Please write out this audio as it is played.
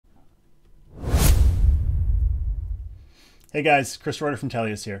Hey guys, Chris Reuter from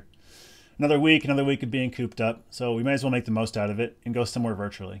Tellius here. Another week of being cooped up, so we might as well make the most out of it and go somewhere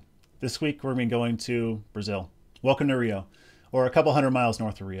virtually. This week we're going to be going to Brazil. Welcome to Rio, or a couple hundred miles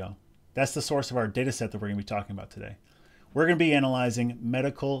north of Rio. That's the source of our data set that we're going to be talking about today. We're going to be analyzing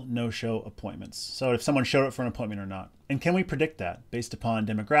medical no-show appointments. So if someone showed up for an appointment or not. And can we predict that based upon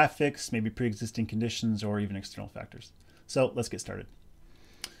demographics, maybe pre-existing conditions, or even external factors? So let's get started.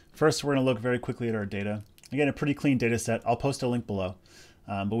 First, we're going to look very quickly at our data. Again, a pretty clean data set. I'll post a link below.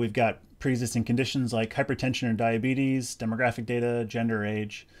 But we've got pre-existing conditions like hypertension or diabetes, demographic data, gender,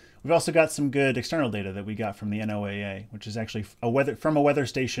 age. We've also got some good external data that we got from the NOAA, which is actually from a weather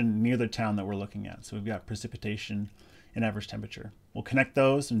station near the town that we're looking at. So we've got precipitation and average temperature. We'll connect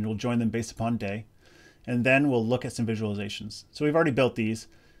those and we'll join them based upon day. And then we'll look at some visualizations. So we've already built these.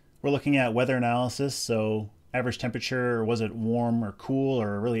 We're looking at weather analysis. So average temperature, was it warm or cool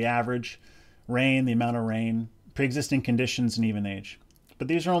or really average? Rain, the amount of rain, pre-existing conditions, and even age. But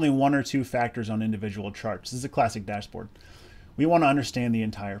these are only one or two factors on individual charts. This is a classic dashboard. We want to understand the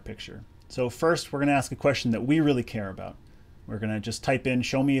entire picture. So first, we're going to ask a question that we really care about. We're going to just type in,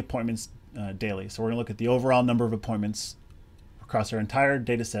 show me appointments daily. So we're going to look at the overall number of appointments across our entire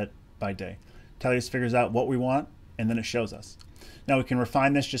data set by day. Tellius figures out what we want, and then it shows us. Now we can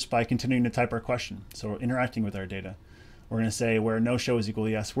refine this just by continuing to type our question. So we're interacting with our data. We're going to say where no-show is equal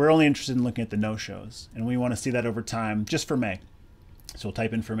to yes. We're only interested in looking at the no-shows, and we want to see that over time just for May. So we'll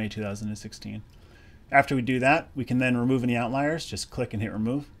type in for May 2016. After we do that, we can then remove any outliers. Just click and hit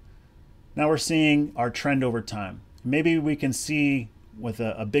remove. Now we're seeing our trend over time. Maybe we can see with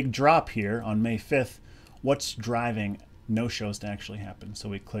a big drop here on May 5th, what's driving no-shows to actually happen. So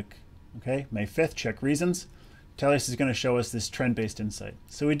we click, okay, May 5th, check reasons. Tellius is going to show us this trend-based insight.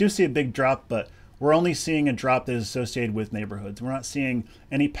 So we do see a big drop, but we're only seeing a drop that is associated with neighborhoods. We're not seeing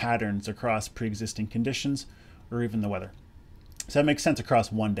any patterns across pre-existing conditions or even the weather. So that makes sense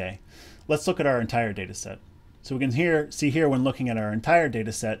across one day. Let's look at our entire data set. So we can see here when looking at our entire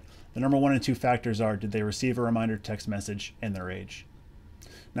data set, the number 1 and 2 factors are, did they receive a reminder text message and their age?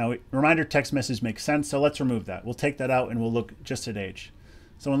 Now, reminder text message makes sense, so let's remove that. We'll take that out and we'll look just at age.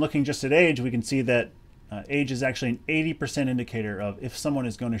 So when looking just at age, we can see that age is actually an 80% indicator of if someone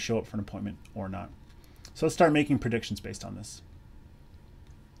is going to show up for an appointment or not. So let's start making predictions based on this.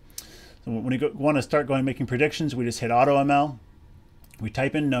 So when you want to start making predictions, we just hit AutoML. We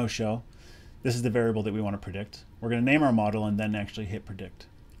type in no-show. This is the variable that we want to predict. We're going to name our model and then actually hit predict.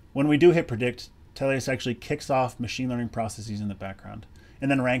 When we do hit predict, Tellius actually kicks off machine learning processes in the background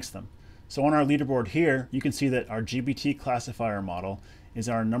and then ranks them. So on our leaderboard here, you can see that our GBT classifier model is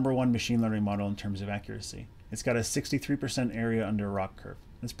our #1 machine learning model in terms of accuracy. It's got a 63% area under a ROC curve.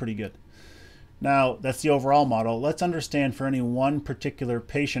 That's pretty good. Now, that's the overall model. Let's understand for any one particular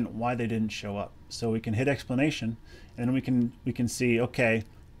patient why they didn't show up. So we can hit explanation, and then we can see, okay,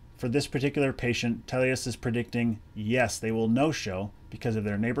 for this particular patient, Tellius is predicting, yes, they will no-show because of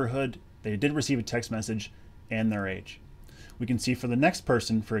their neighborhood, they did receive a text message, and their age. We can see for the next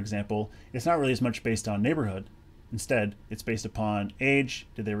person, for example, it's not really as much based on neighborhood. Instead, it's based upon age,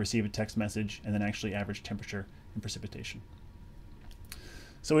 did they receive a text message, and then actually average temperature and precipitation.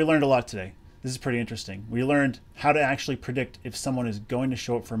 So we learned a lot today. This is pretty interesting. We learned how to actually predict if someone is going to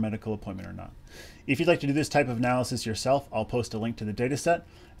show up for a medical appointment or not. If you'd like to do this type of analysis yourself, I'll post a link to the dataset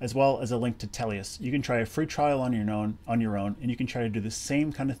as well as a link to Tellius. You can try a free trial on your own, and you can try to do the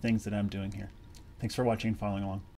same kind of things that I'm doing here. Thanks for watching and following along.